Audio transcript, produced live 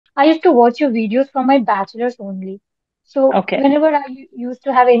I used to watch your videos from my bachelor's only. So Okay. whenever used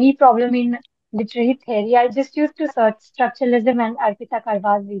to have any problem in literary theory, I just used to search structuralism and Arpita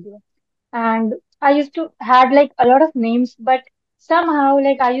Karwa's video. And I used to had like a lot of names, but somehow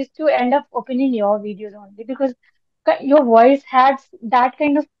like I used to end up opening your videos only because your voice had that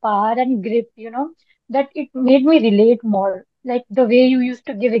kind of power and grip, that it made me relate more. Like the way you used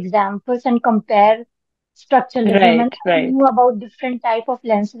to give examples and compare structuralism, and Right, I right, knew about different type of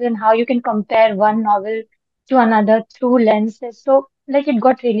lenses and how you can compare one novel to another through lenses. So like it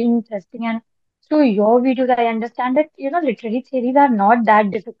got really interesting, and through your videos I understand that literary theories are not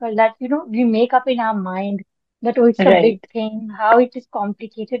that difficult, that we make up in our mind that oh it's a big right. thing, how it is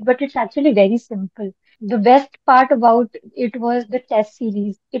complicated, but it's actually very simple. The best part about it was the test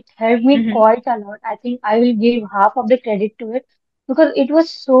series. It helped me Mm-hmm. quite a lot. I think I will give half of the credit to it because it was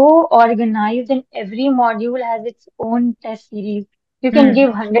so organized and every module has its own test series. You can Mm, give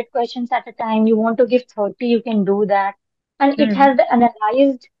 100 questions at a time. You want to give 30, you can do that. And it mm, has the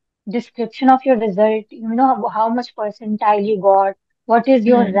analyzed description of your result. You know how much percentile you got, what is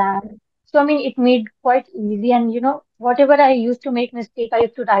your mm. rank. So, I mean, it made quite easy. And, whatever I used to make mistake, I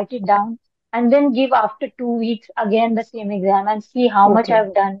used to write it down and then give after 2 weeks again the same exam and see how much Okay.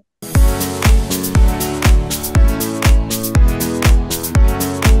 I've done.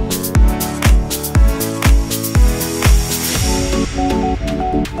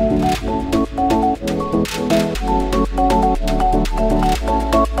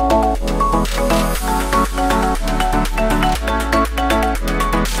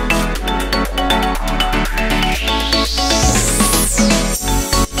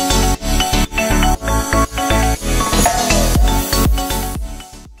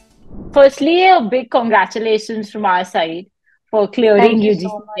 Firstly, a big congratulations from our side for clearing Thank you UGC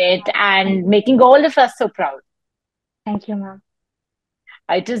so much, NET ma'am. Thank and you so making much. all of us so proud. Thank you, ma'am.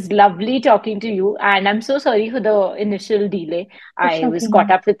 It is lovely talking to you, and I'm so sorry for the initial delay. It's I was okay, caught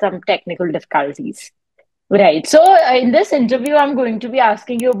ma'am. up with some technical difficulties. Right. So, in this interview, I'm going to be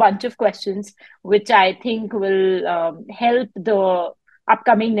asking you a bunch of questions, which I think will help the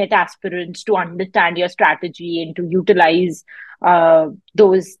upcoming net aspirants to understand your strategy and to utilize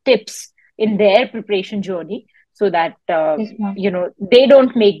those tips in their preparation journey, so that Yes, ma'am. they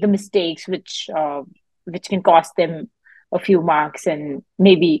don't make the mistakes which can cost them a few marks and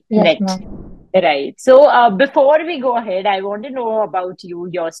maybe Yes, net. ma'am. Right. So, before we go ahead, I want to know about you,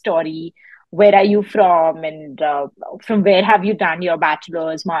 your story. Where are you from, and from where have you done your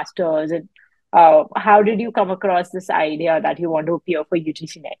bachelor's, master's, and how did you come across this idea that you want to appear for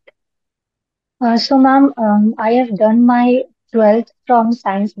UGC NET? So, ma'am, I have done my 12th from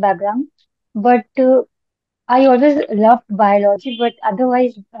science background, but I always loved biology, but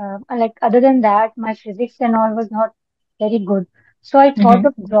otherwise, like other than that, my physics and all was not very good. So I thought Mm-hmm.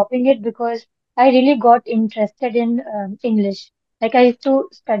 of dropping it because I really got interested in English. Like I used to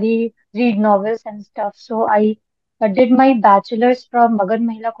study, read novels and stuff. So I did my bachelor's from Magad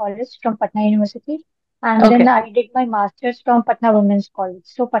Mahila College from Patna University, and then Okay. I did my master's from Patna Women's College.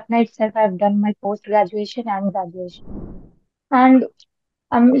 So Patna itself, I've done my post graduation and graduation. And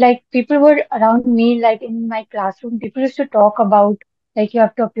like people were around me, like in my classroom, people used to talk about like you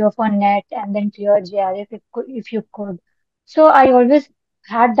have to appear for net and then clear JRF if you could. So I always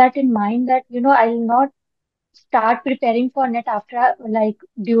had that in mind that I'll not start preparing for net after like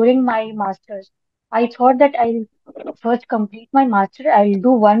during my masters. I thought that I'll first complete my master. I'll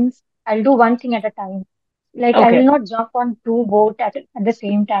do one thing at a time. Like I will Okay. not jump on two boat at the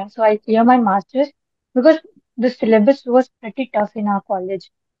same time. So I clear my masters because the syllabus was pretty tough in our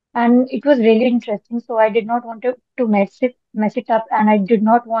college and it was really interesting. So I did not want to mess it up, and I did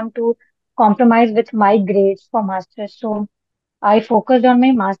not want to compromise with my grades for masters. So I focused on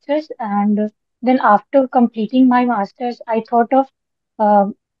my master's, and then after completing my master's, I thought of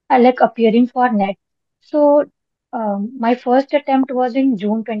like appearing for NET. So my first attempt was in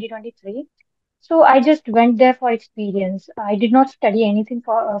June 2023. So I just went there for experience. I did not study anything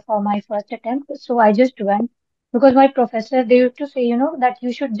for my first attempt. So I just went because my professor, they used to say, that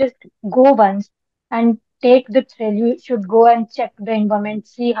you should just go once and take the thrill. You should go and check the environment,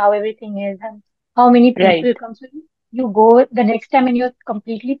 see how everything is and how many people Right. come. So you go the next time and you're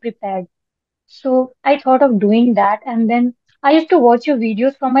completely prepared. So I thought of doing that, and then I used to watch your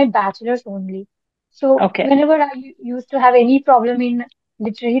videos from my bachelor's only. So Okay. whenever used to have any problem in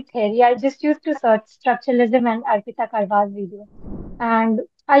literary theory, I just used to search structuralism and Arpita Karwa's video. And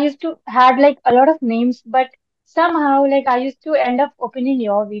I used to had like a lot of names, but somehow like I used to end up opening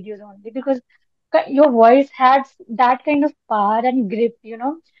your videos only because your voice had that kind of power and grip,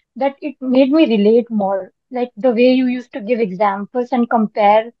 that it made me relate more. Like the way you used to give examples and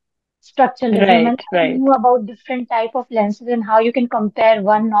compare. structuralism, Right, and I right, knew about different type of lenses and how you can compare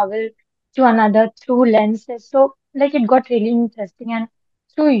one novel to another through lenses. So like it got really interesting, and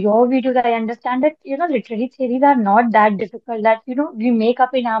through your videos I understand that literary theories are not that difficult, that we make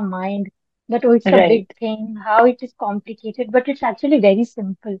up in our mind that oh it's a big right, thing, how it is complicated, but it's actually very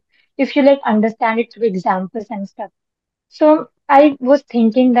simple if you like understand it through examples and stuff. So I was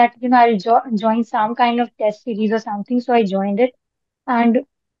thinking that I'll join some kind of test series or something, so I joined it. And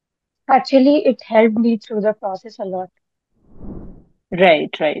actually, it helped me through the process a lot. right,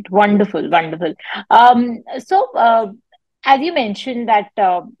 right. Wonderful, wonderful. As you mentioned that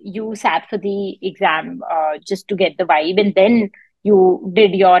you sat for the exam just to get the vibe, and then you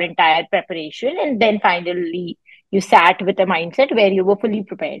did your entire preparation, and then finally you sat with a mindset where you were fully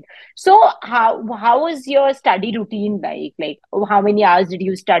prepared. So, how was your study routine like? Like, how many hours did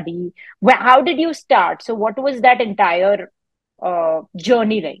you study? How did you start? So, what was that entire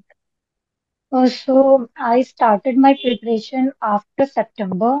journey like? So I started my preparation after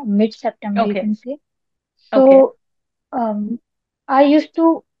September, mid-September, you Okay, can say. okay, So um, I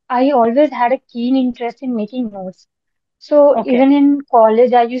always had a keen interest in making notes. So okay. even in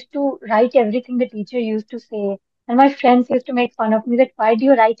college, I used to write everything the teacher used to say. And my friends used to make fun of me that why do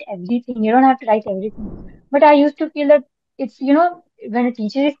you write everything? You don't have to write everything. But I used to feel that it's when a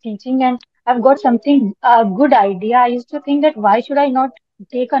teacher is teaching and I've got something, a good idea, I used to think that why should I not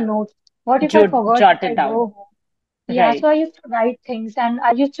take a note? What if I forgot if Jot I it go down. home? Yeah, Right. so I used to write things and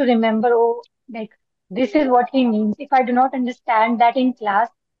I used to remember, oh, like this is what he means. If I do not understand that in class,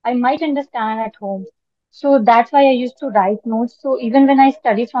 I might understand at home. So that's why I used to write notes. So even when I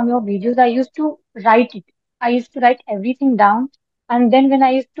study from your videos, I used to write it. I used to write everything down. And then when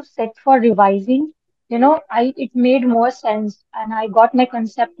I used to set for revising, I it made more sense and I got my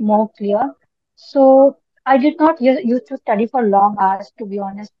concept more clear. So I did not used to study for long hours, to be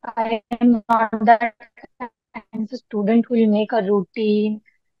honest. I am not that kind of a student who will make a routine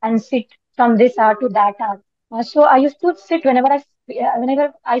and sit from this hour to that hour. So I used to sit whenever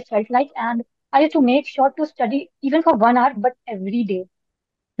I felt like, and I used to make sure to study even for 1 hour, but every day.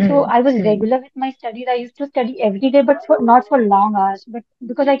 So Mm, I was mm. regular with my studies. I used to study every day, but not for long hours, but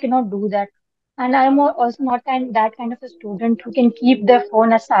because I cannot do that. And I'm also not that kind of a student who can keep their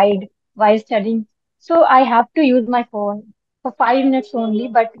phone aside while studying. So I have to use my phone for 5 minutes only.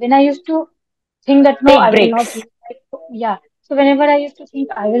 But when I used to think that no, Take I will not use breaks. my phone. Yeah. So whenever I used to think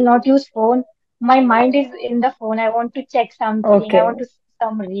I will not use phone, my mind is in the phone. I want to check something. I Okay. want to see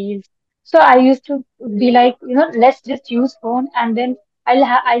some reels. So I used to be like, let's just use phone, and then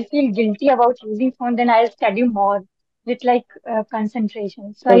I'll feel guilty about using phone. Then I'll study more with like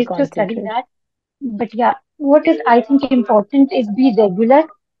concentration. So I Full used to study concentration. that. But yeah, what is I think important is be regular,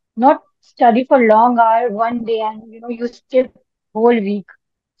 not study for long hour one day and you skip whole week.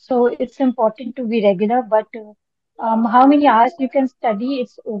 So it's important to be regular, but how many hours you can study,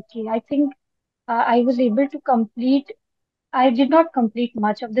 it's okay. I think I was able to complete. I did not complete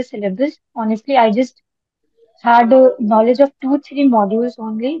much of the syllabus. Honestly, I just had knowledge of 2, 3 modules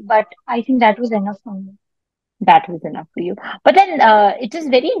only, but I think that was enough for me. That was enough for you. But then it is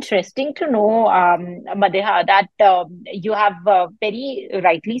very interesting to know, Madiha, that you have very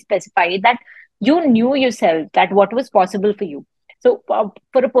rightly specified that you knew yourself that what was possible for you. So,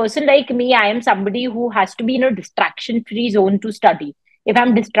 for a person like me, I am somebody who has to be in a distraction free zone to study. If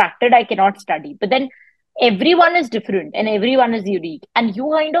I'm distracted, I cannot study. But then everyone is different and everyone is unique. And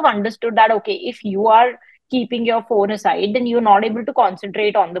you kind of understood that, okay, if you are keeping your phone aside, then you're not able to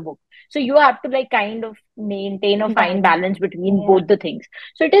concentrate on the book, so you have to like kind of maintain a fine Balance. balance between Yeah. both the things.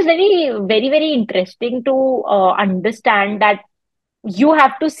 So it is very interesting to understand that you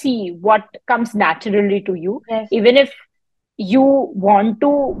have to see what comes naturally to you, Yes. even if you want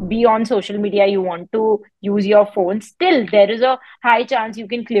to be on social media, you want to use your phone, still there is a high chance you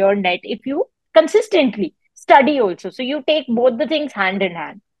can clear net if you consistently study also. So you take both the things hand in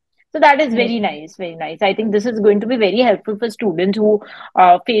hand. So that is Yes. very Yes. nice, very nice. I think this is going to be very helpful for students who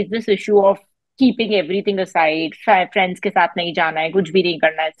face this issue of keeping everything aside. Friends के साथ नहीं जाना है, कुछ भी नहीं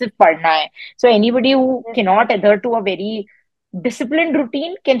करना है, सिर्फ पढ़ना है. So anybody who Yes. cannot adhere to a very disciplined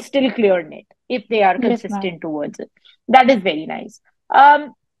routine can still clear net if they are Yes, ma'am. consistent towards it. That is very nice.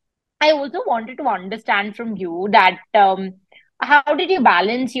 Um, I also wanted to understand from you that how did you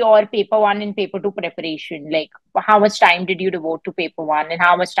balance your paper one and paper two preparation? Like, how much time did you devote to paper one and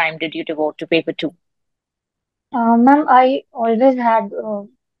how much time did you devote to paper two? Ma'am, I always had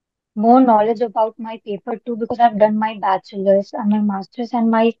more knowledge about my paper too because I've done my bachelor's and my master's, and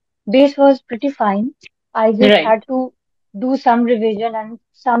my base was pretty fine. I just Right. had to do some revision and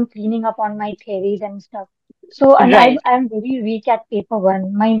some cleaning up on my theories and stuff. So, and Right. I'm very weak at paper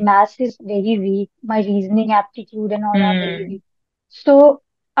one. My maths is very weak. My reasoning aptitude and all are very Hmm. weak. So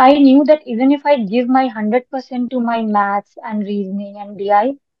I knew that even if I give my 100% to my maths and reasoning and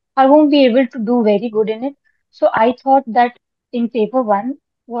I won't be able to do very good in it. So I thought that in paper one,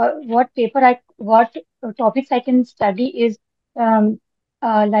 what topics I can study is um,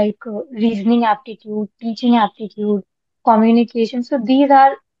 reasoning aptitude, teaching aptitude, communication. So these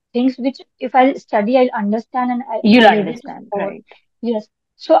are things which if I'll study, I'll understand and You'll I'll able to understand. score. Right. Yes.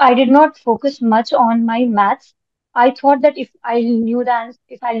 So I did not focus much on my maths. I thought that if I know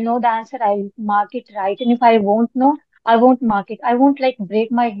the answer, I'll mark it right. And if I won't know, I won't mark it. I won't like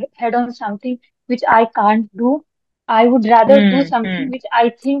break my head on something which I can't do. I would rather do Hmm. something Hmm. which I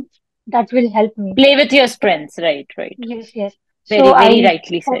think that will help me. Play with your So strengths. Right. Right. yes, yes. So Very, very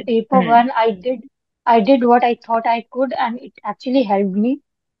rightly for said. paper Hmm. one, I did what I thought I could, and it actually helped me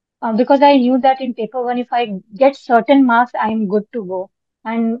because I knew that in paper one, if I get certain marks, I'm good to go,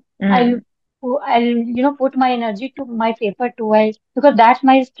 and I'll Hmm. put my energy to my paper two, because that's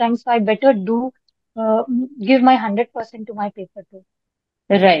my strength. So I better give my 100% to my paper two.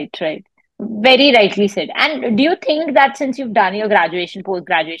 Right, right. Very rightly said. And do you think that since you've done your graduation, post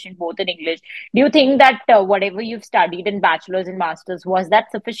graduation, both in English, do you think that whatever you've studied in bachelor's and master's, was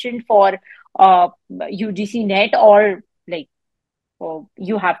that sufficient for uh, UGC NET, or like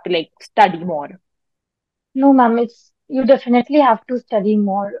you have to like study more? No, ma'am, it's you definitely have to study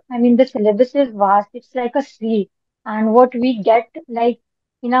more. I mean, the syllabus is vast. It's like a sea, and what we get like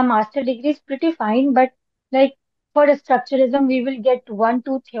in our master degree is pretty fine, but like for a structuralism, we will get one,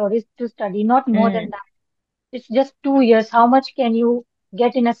 two theories to study, not more than Mm, that. It's just 2 years. How much can you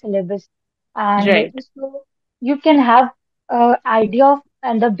get in a syllabus? And right. so you can have a idea of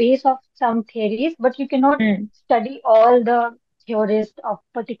and the base of some theories, but you cannot Mm, study all the theories of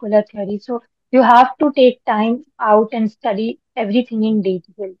particular theory. So you have to take time out and study everything in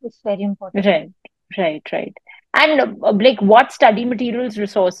detail. It's very important. right, right, right. And like, what study materials,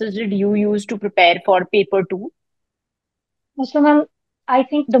 resources did you use to prepare for paper two? So, ma'am, I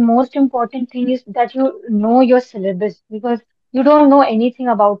think the most important thing is that you know your syllabus because you don't know anything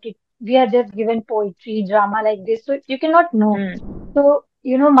about it. We are just given poetry, drama like this, so you cannot know. Mm, So,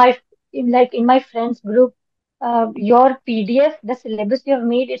 in my friends group, your PDF, the syllabus you have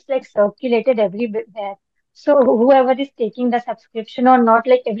made, it's like circulated everywhere. So whoever is taking the subscription or not,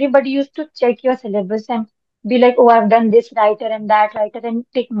 like everybody used to check your syllabus and be like, oh, I've done this writer and that writer and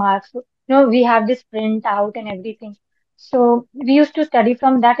take marks. So, we have this print out and everything. So we used to study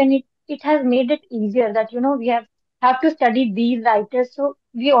from that, and it has made it easier that we have to study these writers. So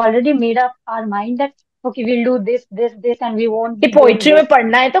we already made up our mind that okay, we'll do this, and we won't कि be doing poetry में this.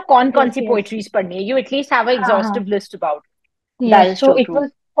 पढ़ना है तो कौन कौन Yes, सी yes. Poetries पढ़नी है you at least have a Uh-huh. Exhaustive list about that Yes. Is So true true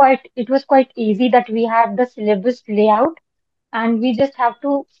it was quite easy that we had the syllabus layout, and we just have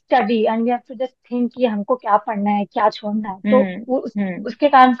to study, and we have to just think कि हमको क्या पढ़ना है, क्या छोड़ना है. तो हम्म उसके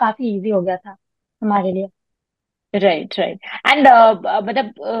कारण काफी इजी हो गया था हमारे लिए. राइट राइट एंड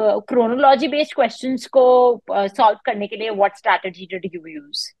मतलब क्रोनोलॉजी बेस्ड क्वेश्चंस को सॉल्व करने के लिए what strategy did you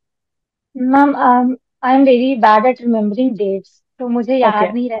use Ma'am, I am very bad at remembering dates. तो मुझे ओके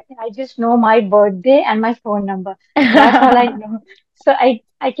याद नहीं रहते. I just know my birthday and my phone number. That's all I know. So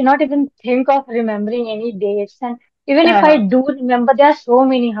I cannot even think of remembering any dates. And even if I do remember, there are so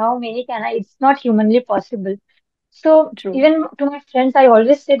many. How many can I? It's not humanly possible. So true even to my friends, I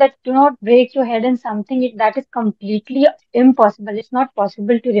always say that do not break your head in something that is completely impossible. It's not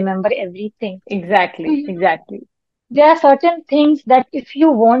possible to remember everything. So exactly exactly there are certain things that if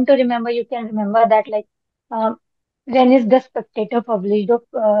you want to remember, you can remember that, like um, when is the Spectator published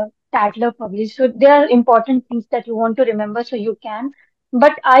or Tatler published. So there are important things that you want to remember, so you can.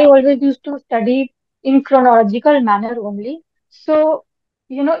 But I always used to study in chronological manner only. So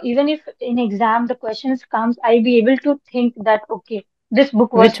even if in exam the questions comes, I'll be able to think that okay, this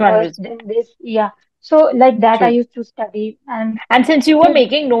book was which one first, was then this, yeah. So like that, I true. used to study, and And since you were to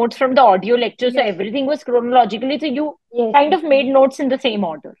making notes from the audio lecture, so yes, everything was chronologically, so you yes, kind yes, of yes. made notes in the same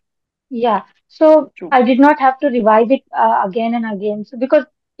order. Yeah, so True. I did not have to revise it again and again. So because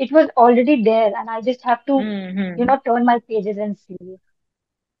it was already there, and I just have to, Mm-hmm. turn my pages and see it.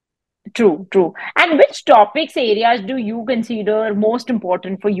 True, true. And which topics areas do you consider most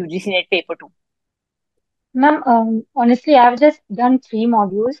important for UGC NET paper two? Ma'am, honestly, I've just done three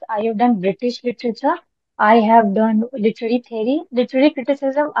modules. I have done British literature. I have done literary theory, literary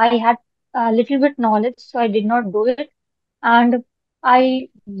criticism. I had a little bit knowledge, so I did not do it. And I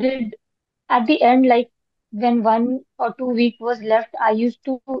did at the end, like when 1 or 2 week was left,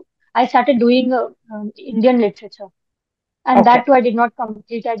 I started doing Indian literature. And Okay. that too, I did not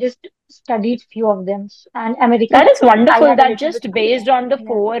complete. I just studied few of them. And That American, is I wonderful. had a That little bit just of based time. on the Yeah.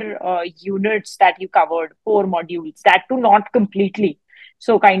 four units that you covered, four modules, that too not completely.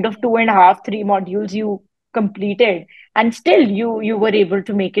 So kind of Yeah. 2.5, 3 modules you completed, and still you were able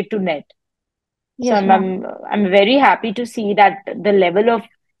to make it to net. So Yes, ma'am. I'm very happy to see that the level of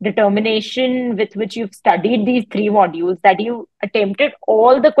determination with which you've studied these 3 modules, that you attempted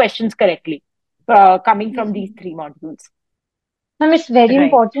all the questions correctly, coming Yes, from these ma'am. 3 modules. Ma'am, it's very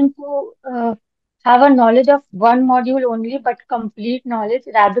Right. important to have a knowledge of one module only, but complete knowledge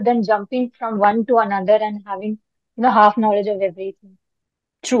rather than jumping from one to another and having, half knowledge of everything.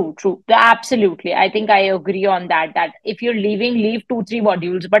 True, true. Absolutely. I think I agree on that. That if you're leaving, leave 2, 3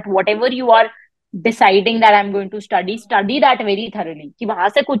 modules, but whatever you are deciding that I'm going to study, study that very thoroughly. कि वहां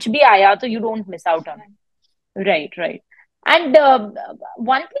से कुछ भी आया तो you don't miss Yes, out on ma'am. it. Right, right. And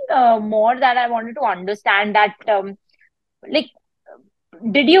one thing more that I wanted to understand that like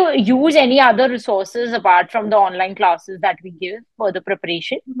did you use any other resources apart from the online classes that we give for the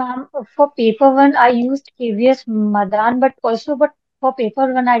preparation? Ma'am, for paper one, I used KVS Madan, but for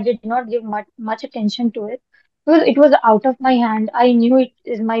paper one, I did not give much attention to it because it was out of my hand. I knew it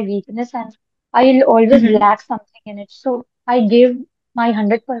is my weakness and I'll always Mm-hmm. lack something in it. So I gave my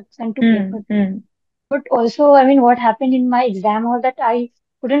 100% to paper. Mm-hmm. But also, I mean, what happened in my exam was that I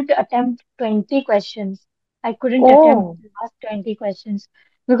couldn't attempt 20 questions. I couldn't attempt Oh. the last 20 questions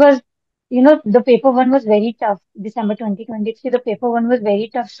because, the paper one was very tough. December 2023, the paper one was very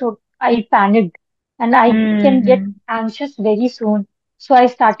tough. So I panicked and I can get Mm-hmm. anxious very soon. So I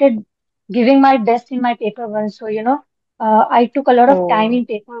started giving my best in my paper one. So, I took a lot of time Oh. in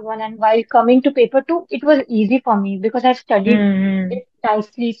paper one. And while coming to paper two, it was easy for me because I studied Mm-hmm. it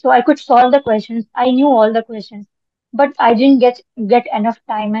nicely, so I could solve the questions. I knew all the questions, but I didn't get enough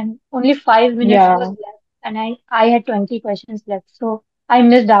time, and only 5 minutes was Yeah. left, and I had 20 questions left, so I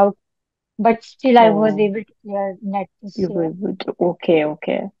missed out. But still, I was Oh, able to clear net this you were year. able to. Okay,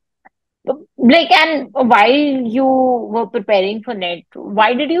 okay. Like, and while you were preparing for NET,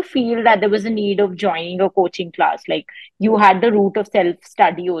 why did you feel that there was a need of joining a coaching class? Like, you had the route of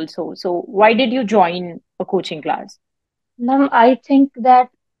self-study also. So, why did you join a coaching class? Now, I think that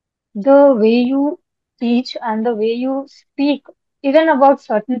the way you teach and the way you speak, even about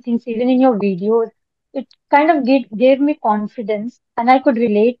certain things, even in your videos, it kind of gave me confidence and I could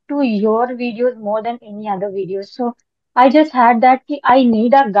relate to your videos more than any other videos. So I just had that I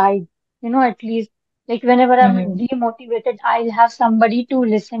need a guide, at least like whenever I'm Mm-hmm. demotivated, I'll have somebody to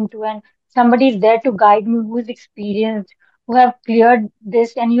listen to and somebody is there to guide me who's experienced, who have cleared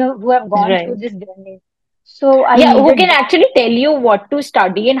this and who have gone through Right. this journey. So I Yeah, who needed can that. actually tell you what to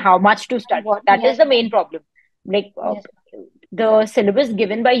study and how much to And study. what? That is Yes, the main ma'am. problem. Like Yes, the syllabus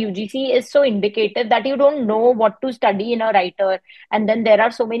given by UGC is so indicative that you don't know what to study in a writer. And then there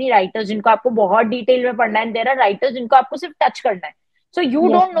are so many writers जिनको आपको बहुत detail में पढ़ना है, and there are writers जिनको आपको सिर्फ touch करना है. So you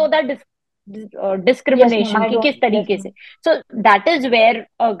yes, don't know ma'am. that Yes, ma'am. discrimination I कि don't. किस Yes, तरीके से. ma'am. So that is where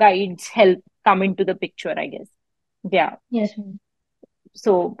guides help come into the picture, I guess. Yeah. Yes, ma'am.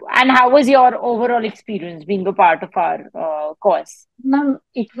 So, and how was your overall experience being a part of our course? Ma'am,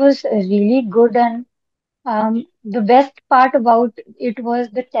 it was really good, and the best part about it was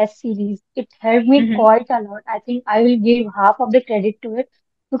the test series. It helped me Mm-hmm. quite a lot. I think I will give half of the credit to it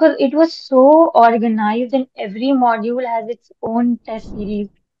because it was so organized and every module has its own test series.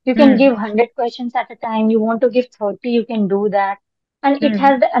 You can give Mm, 100 questions at a time. You want to give 30, you can do that. And it mm,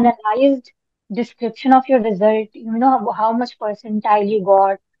 has the analyzed description of your result. You know how much percentile you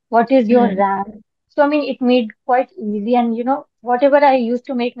got, what is your mm. rank. So, I mean, it made quite easy. And, whatever I used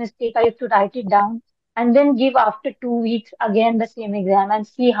to make mistake, I used to write it down and then give after 2 weeks again the same exam and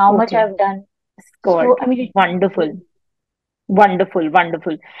see how much Okay, I've done. So, scored. I mean, it was Wonderful, really, wonderful,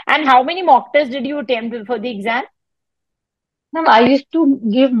 wonderful. And how many mock tests did you attempt before the exam? ma'am, I used to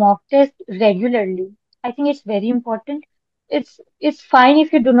give mock tests regularly. I think it's very important. It's fine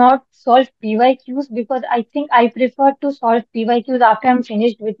if you do not solve PYQs because I think I prefer to solve PYQs after I'm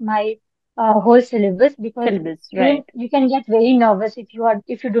finished with my whole syllabus because Syllabus, right? you can get very nervous if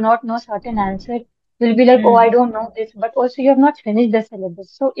you do not know certain answer. You'll be like, oh, I Mm, don't know this, but also you have not finished the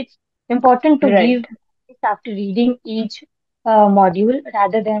syllabus. So it's important to right. give it after reading each module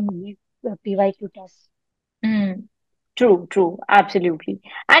rather than give PYQ tests. Mm, true, true, absolutely.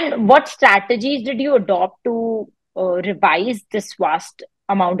 And what strategies did you adopt to revise this vast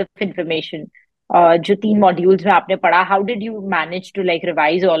amount of information? जो 3 modules में आपने पढ़ा, how did you manage to like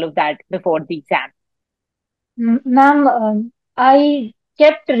revise all of that before the exam? Ma'am, I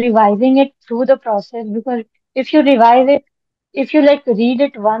kept revising it through the process because if you revise it if you like read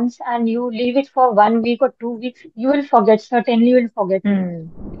it once and you leave it for 1 week or 2 weeks, you will forget. Certainly, you will forget it. Hmm.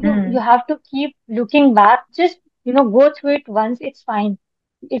 You Hmm. have to keep looking back. Just go through it once. It's fine.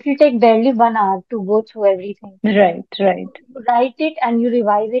 If you take barely 1 hour to go through everything, Right, right. you write it and you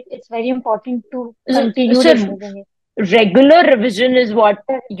revise it. It's very important to So, continue so revising it. regular revision is what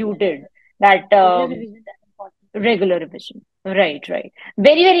you Yes, did. That regular revision is important. regular revision. Right, right.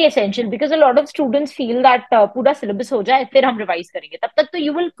 Very, very essential because a lot of students feel that पूरा syllabus हो जाए फिर हम revise करेंगे. तब तक तो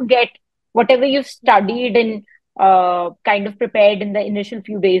you will forget whatever you've Yeah, studied and kind of prepared in the initial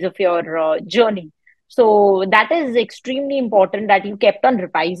few days of your journey. So that is extremely important that you kept on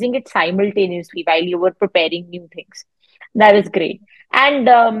revising it simultaneously while you were preparing new things. That is great. And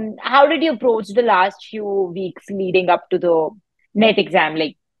how did you approach the last few weeks leading up to the net exam?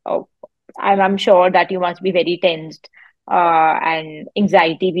 Like, uh, I'm sure that you must be very tensed and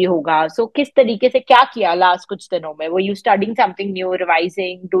anxiety भी होगा. So किस तरीके से क्या किया last कुछ दिनों में? Were you studying something new,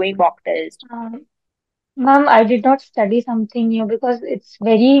 revising, doing mock test? um, ma'am, I did not study something new because it's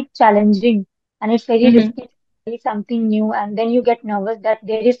very challenging and it's very Mm-hmm. risky to study something new. And then you get nervous that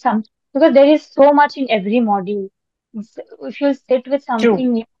there is because there is so much in every module. If you sit with True.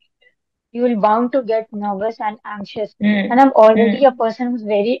 something new, you will bound to get nervous and anxious. And Mm. I'm already a Mm. person who's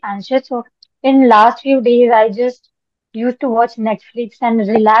very anxious. So in last few days, I just used to watch Netflix and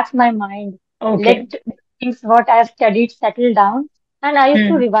relax my mind, let Okay. things what I've studied settle down. And I used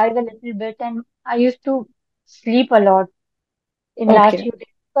to Mm. revise a little bit and I used to sleep a lot in last Okay. few days.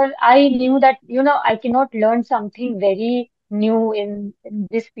 But I knew that, I cannot learn something very new in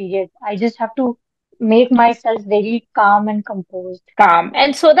this period. I just have to make myself very calm and composed. Calm.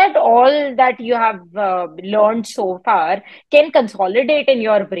 And so that all that you have learned so far can consolidate in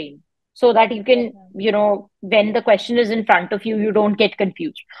your brain so that you Yes, can, ma'am. when the question is in front of you, you don't get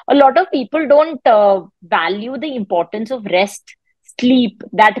confused. A lot of people don't value the importance of rest, sleep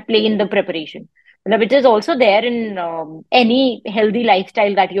that play in the preparation, which is also there in any healthy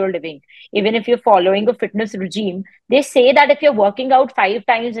lifestyle that you're living. Even if you're following a fitness regime, they say that if you're working out 5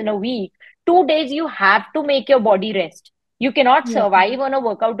 times in a week, 2 days you have to make your body rest. You cannot Yes, survive ma'am. on a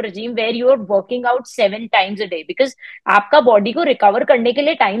workout regime where you are working out 7 times a day because आपका body को recover करने के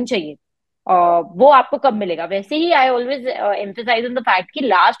लिए time चाहिए. वो आपको कब मिलेगा? वैसे ही I always emphasise on the fact कि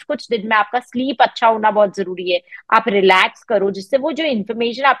लास्ट कुछ दिन में आपका स्लीप अच्छा होना बहुत जरूरी है. आप रिलैक्स करो जिससे वो जो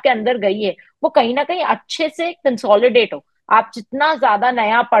इन्फॉर्मेशन आपके अंदर गई है वो कहीं ना कहीं अच्छे से कंसोलिडेट हो. आप जितना ज्यादा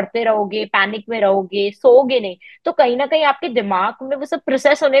नया पढ़ते रहोगे, पैनिक में रहोगे, सोओगे नहीं, तो कहीं ना कहीं आपके दिमाग में वो सब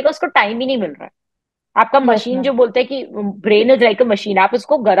प्रोसेस होने का उसको टाइम ही नहीं मिल रहा है. आपका Yes, मशीन जो ma'am. बोलते हैं कि brain is like a machine, आप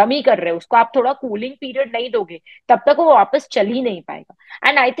उसको गर्म ही कर रहे हो, उसको आप थोड़ा कूलिंग पीरियड नहीं दोगे तब तक वो वापस चल ही नहीं पाएगा.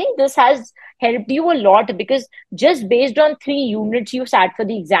 And I think this has helped you a lot because just based on 3 units you sat for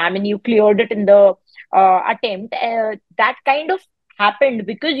the exam and you cleared it in the attempt, that kind of happened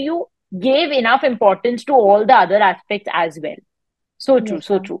because you gave enough importance to all the other aspects as well. So true, Yes,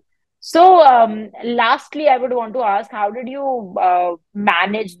 so ma'am. true. So, lastly, I would want to ask, how did you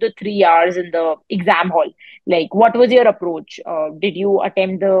manage the 3 hours in the exam hall? Like, what was your approach? Did you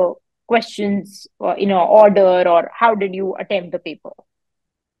attempt the questions in a order, or how did you attempt the paper?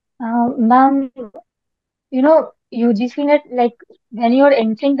 Ma'am, UGC net, like when you're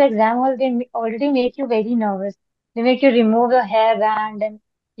entering the exam hall, they already make you very nervous. They make you remove your hairband and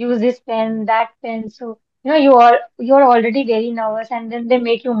use this pen, that pen. So, you're already very nervous, and then they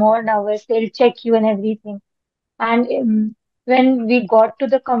make you more nervous. They'll check you and everything. And when we got to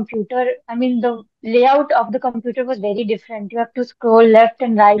the computer, I mean, the layout of the computer was very different. You have to scroll left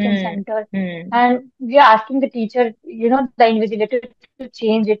and right and Hmm. center. Hmm. And we are asking the teacher, the invigilator to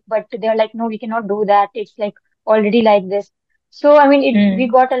change it, but they're like, no, we cannot do that. It's like already like this. So, I mean, we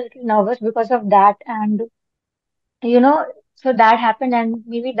Hmm. got a little nervous because of that. And you know so that happened, and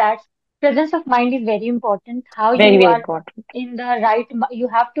maybe that presence of mind is very important. How Very, you very are important. in the right you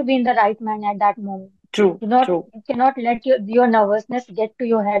have to be in the right mind at that moment. True, true. You cannot let your nervousness get to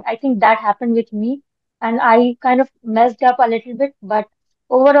your head. I think that happened with me, and I kind of messed up a little bit, but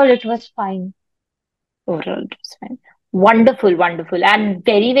overall it was fine. Overall, it was fine. Wonderful, wonderful. And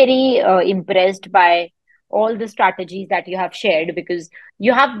very, very impressed by all the strategies that you have shared because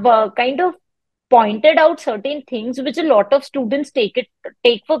you have kind of pointed out certain things which a lot of students take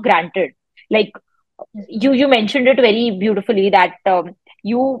for granted. Like Yes, ma'am. you mentioned it very beautifully that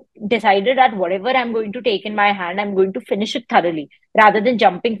you decided that whatever I'm going to take in my hand, I'm going to finish it thoroughly rather than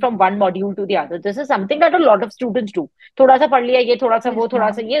jumping from one module to the other. This is something that a lot of students do. थोड़ा सा पढ़ लिया ये, थोड़ा सा Yes, वो, थोड़ा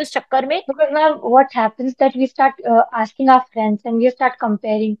सा ma'am. ये, उस चक्कर में. Because now what happens that we start asking our friends and we start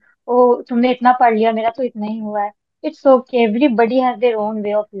comparing. Oh, तुमने इतना पढ़ लिया, मेरा तो इतना ही हुआ है. It's okay. Everybody has their own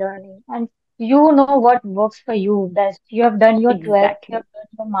way of learning, and you know what works for you best. You have done your 12th, you Exactly. have done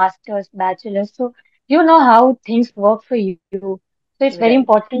your master's, bachelor's, so you know how things work for you. So it's very Right.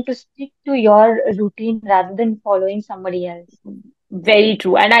 important to stick to your routine rather than following somebody else. Very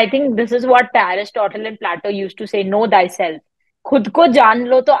true. And I think this is what Aristotle and Plato used to say, know thyself. खुद को जान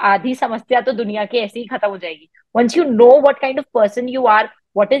लो तो आधी समस्या तो दुनिया की ऐसे ही खत्म हो जाएगी. Once you know what kind of person you are,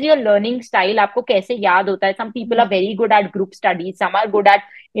 what is your learning style, आपको कैसे याद होता है. Some people are Yes, very good at group studies, some are good at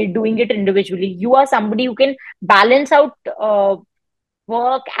doing it individually. You are somebody who can balance out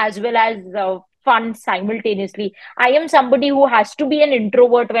work as well as fun simultaneously. I am somebody who has to be an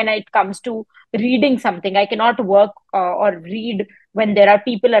introvert when it comes to reading something. I cannot work or read when there are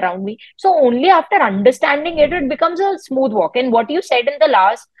people around me. So only after understanding it, it becomes a smooth walk. And what you said in the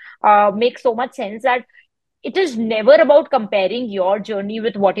last makes so much sense, that it is never about comparing your journey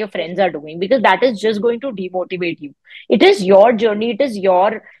with what your yes, friends are doing, because that is just going to demotivate you. It is your journey. It is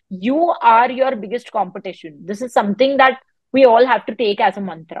you are your biggest competition. This is something that we all have to take as a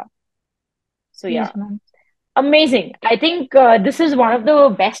mantra. So yeah, yes, ma'am. amazing. I think this is one of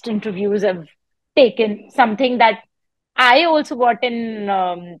the best interviews I've taken. Something that I also got in.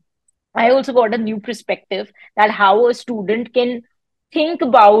 I also got a new perspective, that how a student can think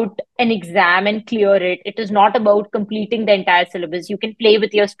about an exam and clear it. It is not about completing the entire syllabus. You can play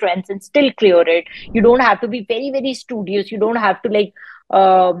with your strengths and still clear it. You don't have to be very, very studious. You don't have to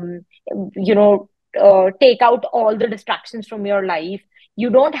um, you know, take out all the distractions from your life. You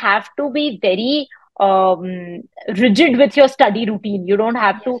don't have to be very rigid with your study routine. You don't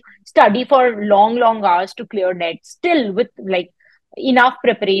have to Yes, study for long, long hours to clear net. Still, with like enough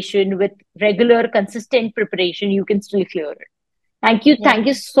preparation, with regular, consistent preparation, you can still clear it. Thank you. yes, Thank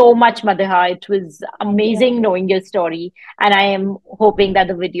you ma'am. so much, Madiha. It was Thank you. amazing knowing your story. And I am hoping that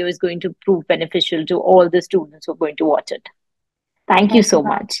the video is going to prove beneficial to all the students who are going to watch it. Thank you Thank you, so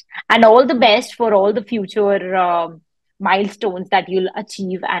ma'am. much. And all the Thank you. best for all the future milestones that you'll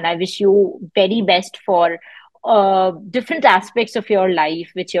achieve. And I wish you very best for different aspects of your life,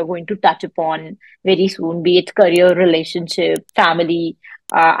 which you're going to touch upon very soon, be it career, relationship, family.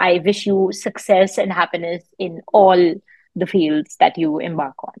 I wish you success and happiness in all the fields that you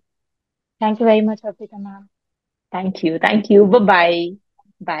embark on. Thank you very much, Arpita, ma'am. Thank you. Thank you. Bye bye.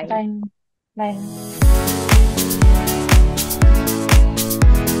 Bye. Bye. Bye, ma'am.